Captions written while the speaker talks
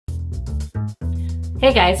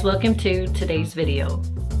Hey guys, welcome to today's video.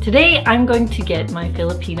 Today I'm going to get my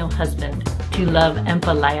Filipino husband to love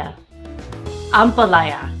Ampalaya.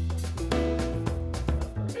 Ampalaya.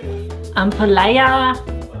 Ampalaya.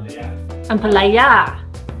 Ampalaya.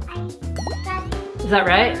 Is that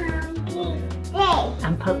right?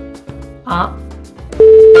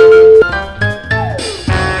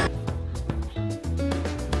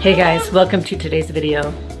 Hey guys, welcome to today's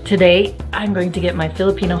video. Today I'm going to get my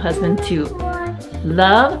Filipino husband to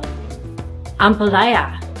love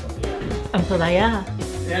Ampalaya. Ampalaya.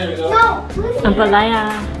 No, Lucy.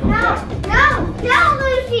 Ampalaya. No,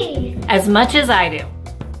 Lucy. As much as I do.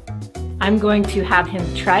 I'm going to have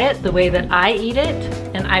him try it the way that I eat it,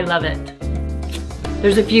 and I love it.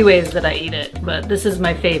 There's a few ways that I eat it, but this is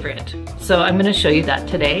my favorite. So I'm gonna show you that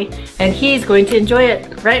today, and he's going to enjoy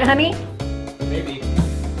it. Right, honey? Maybe.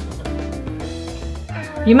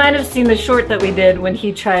 You might have seen the short that we did when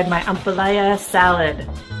he tried my Ampalaya salad.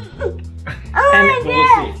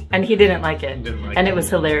 And he didn't like it. And it was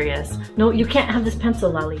hilarious. No, you can't have this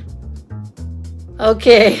pencil, Lolly.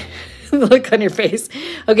 Okay, look on your face.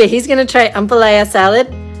 Okay, he's gonna try Ampalaya salad.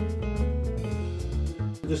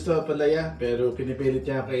 Gusto Ampalaya, pero pinipilit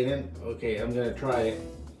niya kainin. Okay, I'm gonna try it.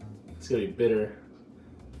 It's gonna be bitter.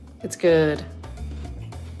 It's good.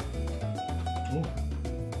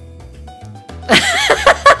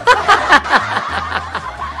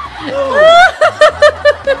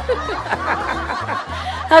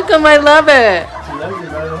 How come I love it? She loves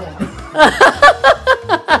it right home.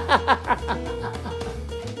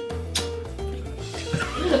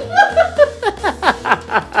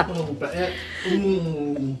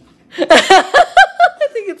 I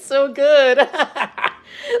think it's so good.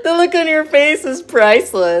 The look on your face is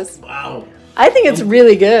priceless. Wow. I think it's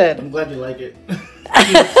really good. I'm glad you like it.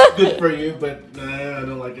 It's good for you, but I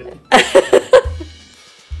don't like it.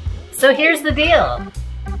 So here's the deal.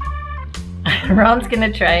 Ron's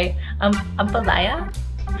gonna try Ampalaya,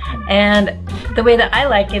 and the way that I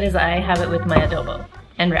like it is I have it with my adobo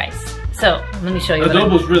and rice. So let me show you.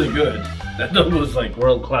 Adobo's really good. Adobo's like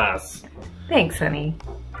world class. Thanks, honey.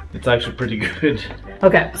 It's actually pretty good.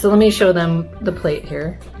 Okay, so let me show them the plate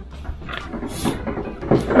here.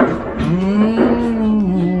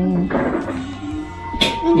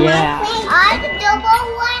 Yeah.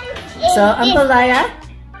 So Ampalaya,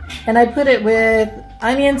 and I put it with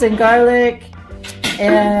onions and garlic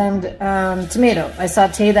and tomato. I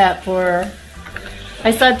saute it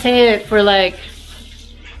for like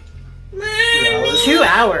 2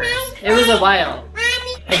 hours. It was a while.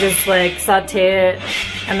 I just like saute it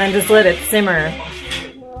and then just let it simmer.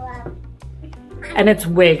 And it's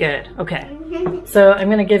way good. Okay. So I'm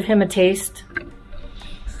gonna give him a taste.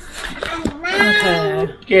 Okay.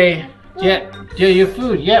 Okay. Yeah, your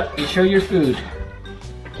food. Yep, you show your food.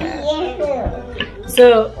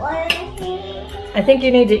 So I think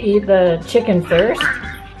you need to eat the chicken first.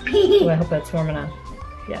 Oh, I hope that's warm enough.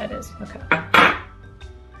 Yeah, it is. Okay.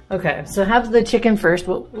 Okay, so have the chicken first.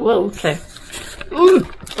 Whoa, okay. Ooh,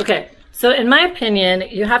 okay, so in my opinion,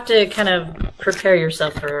 you have to kind of prepare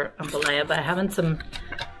yourself for Ampalaya by having some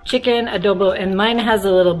chicken adobo, and mine has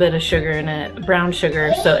a little bit of sugar in it, brown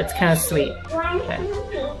sugar, so it's kind of sweet. Okay.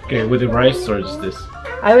 Okay, with the rice or just this?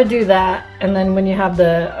 I would do that, and then when you have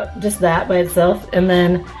the, just that by itself, and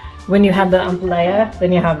then when you have the Ampalaya,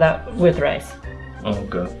 then you have that with rice. Oh,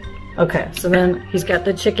 okay. Okay, so then he's got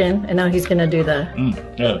the chicken, and now he's gonna do the,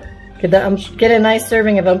 yeah. Get a nice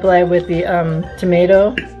serving of Ampalaya with the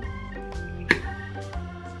tomato.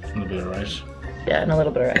 A little bit of rice. Yeah, and a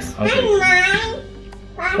little bit of rice. Okay.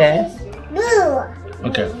 Okay. Okay.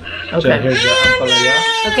 Okay. So here's your Ampalaya.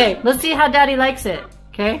 Okay, let's see how Daddy likes it.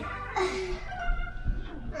 Okay.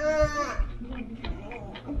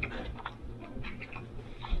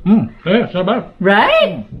 Yeah, it's not bad.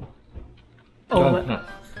 Right? Oh, No, what? no.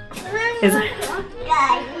 Is it?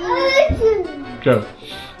 So,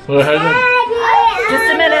 well, it has Just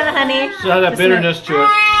a minute, honey. still has that bitterness to it.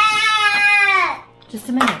 Just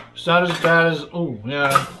a minute. It's not as bad as, oh,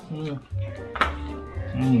 yeah. Do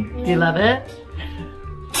you love it?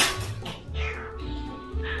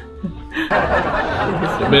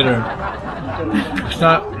 It's bitter. It's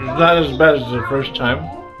not as bad as the first time.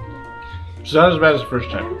 It's not as bad as the first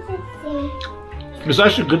time. It's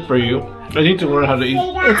actually good for you. I need to learn how to eat.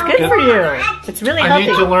 It's good for you. It's really I healthy.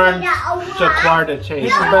 need to learn to acquire the taste.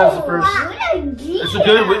 It's as bad as the first.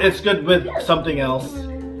 It's good with something else.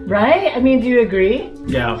 Right? I mean, do you agree?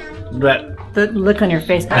 Yeah, but The look on your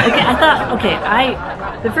face. Okay, I thought, okay,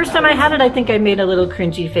 the first time I had it, I think I made a little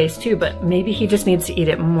cringy face too, but maybe he just needs to eat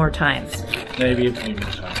it more times. maybe it's even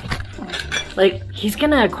time. Like, he's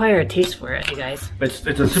gonna acquire a taste for it, you guys. It's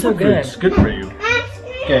a So superfood. good. It's good for you.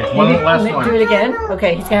 Okay, one last one. Do it again.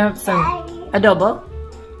 Okay, he's gonna have some adobo.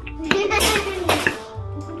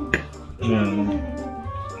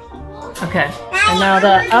 Okay, and now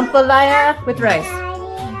the ampalaya with rice.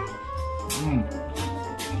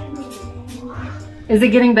 Is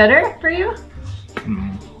it getting better for you?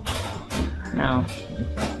 No.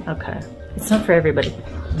 Okay. It's not for everybody.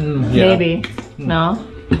 Yeah. Maybe. No.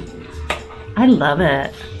 I love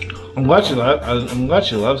it. I'm glad she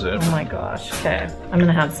loves it. Oh my gosh. Okay. I'm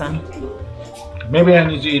gonna have some. Maybe I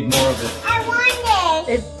need to eat more of it. I want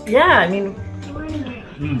it. Yeah, I mean,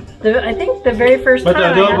 I think the very first But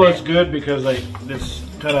time the I had adobo it, is good because like it's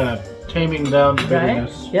kind of taming down the right?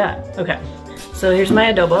 bitterness. Yeah. Okay. So here's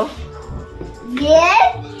my adobo.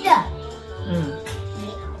 Yes.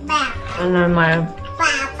 And then my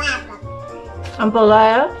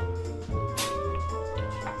ampalaya.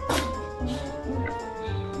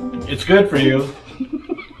 It's good for you.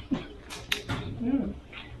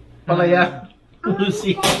 Ampalaya.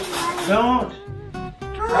 Lucy. Don't.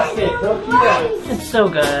 Okay, don't do that. It's so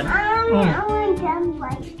good. I want them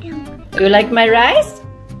like them. You like my rice?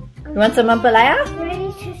 You want some ampalaya?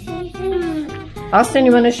 Ready to season. Austin,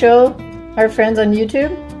 you want to show our friends on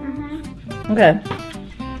YouTube? Okay.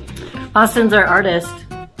 Austin's our artist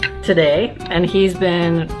today, and he's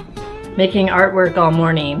been making artwork all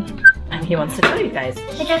morning, and he wants to show you guys.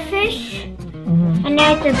 It's a fish, and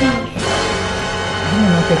there's a beast. I don't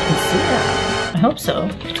know if they can see that. I hope so.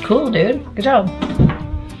 It's cool, dude. Good job.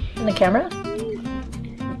 In the camera?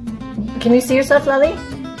 Can you see yourself, Lily?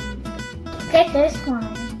 Get this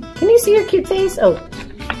one. Can you see your cute face? Oh,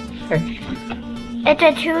 here. It's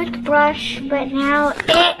a toothbrush, but now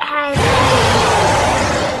it has.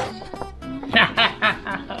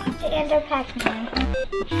 And a Pac-Man.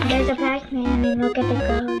 There's a Pac-Man, and look at the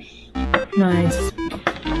ghost. Nice.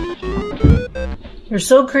 You're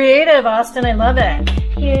so creative, Austin. I love it.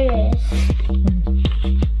 Here it is.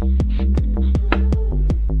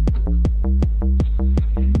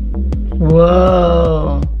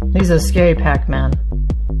 Whoa. He's a scary Pac-Man.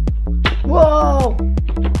 Whoa.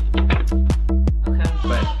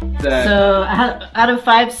 Okay. So, out of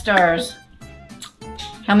 5 stars,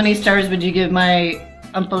 how many stars would you give my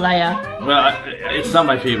ampalaya? Well, it's not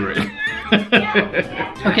my favorite.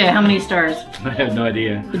 Okay, how many stars? I have no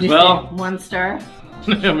idea. Would you say 1 star?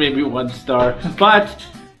 Maybe 1 star. But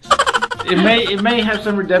it may have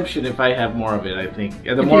some redemption if I have more of it. I think.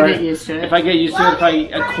 The more you get used to it. If I get used to it, if I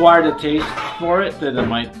acquire the taste for it, then I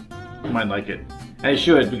might like it. I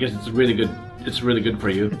should because it's really good. It's really good for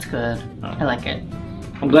you. It's good. I like it.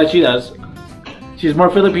 I'm glad she does. She's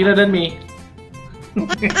more Filipino than me.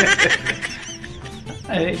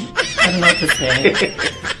 I don't know what to say.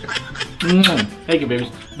 Thank you, babies.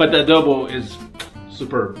 But the adobo is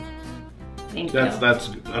superb. Thank That's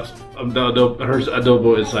you. the adobo. Her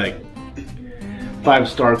adobo is like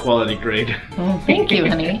 5-star quality grade. Oh, thank you,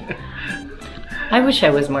 honey. I wish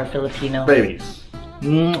I was more Filipino. Babies.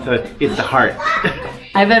 It's the heart.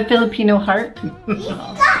 I have a Filipino heart.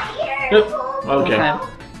 Okay.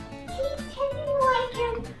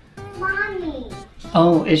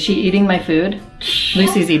 Oh, is she eating my food?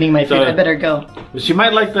 Lucy's eating my food. I better go. She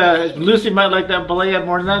might like Lucy might like the ampalaya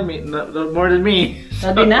more than me. More than me.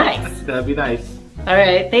 That'd be nice. That'd be nice. All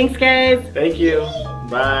right, thanks, guys. Thank you.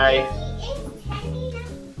 Bye.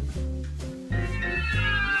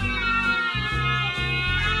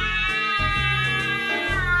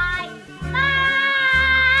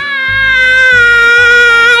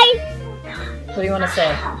 What do you want to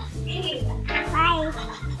say?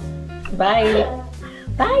 Bye. Bye.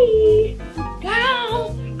 Bye. Bye.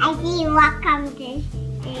 I see you welcome to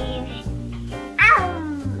Steve.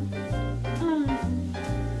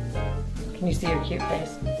 Can you see your cute face?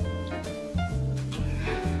 Is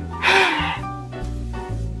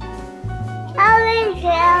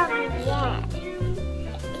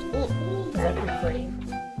that recording? He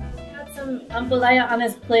got some ampalaya on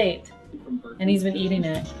his plate, and he's been eating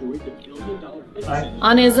it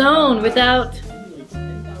on his own without.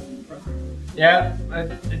 Yeah,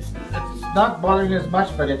 it's not bothering as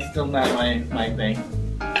much, but it's still not my thing.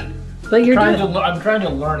 But you're I'm trying to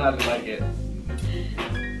learn how to like it.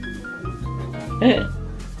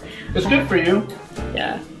 It's good for you.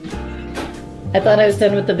 Yeah. I thought I was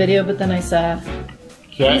done with the video, but then I saw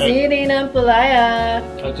he's eating ampalaya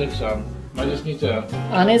I took some. I just need to.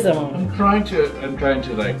 on his own. I'm trying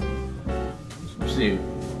to like see.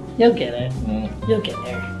 You'll get it. You'll get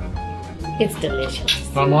there. It's delicious.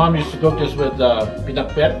 My mom used to cook this with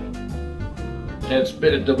pinakbet. And it's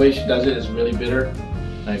bitter. The way she does it is really bitter.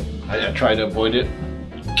 Like I try to avoid it.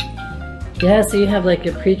 Yeah, so you have like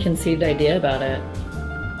a preconceived idea about it.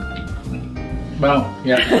 Wow,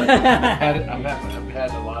 yeah. I've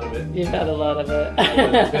had a lot of it. You've had a lot of it.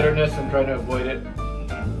 With bitterness and trying to avoid it.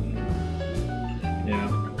 Yeah.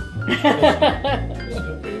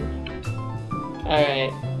 All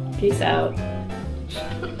right. Peace out.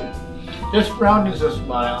 This frown is a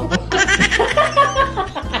smile.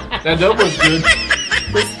 That dope was good.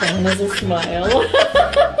 This frown is a smile.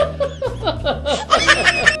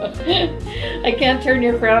 I can't turn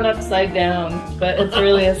your frown upside down, but it's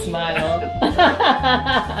really a smile.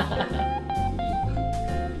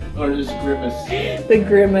 Or just grimace. The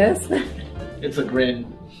grimace. It's a grin.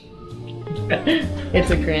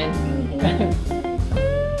 It's a grin.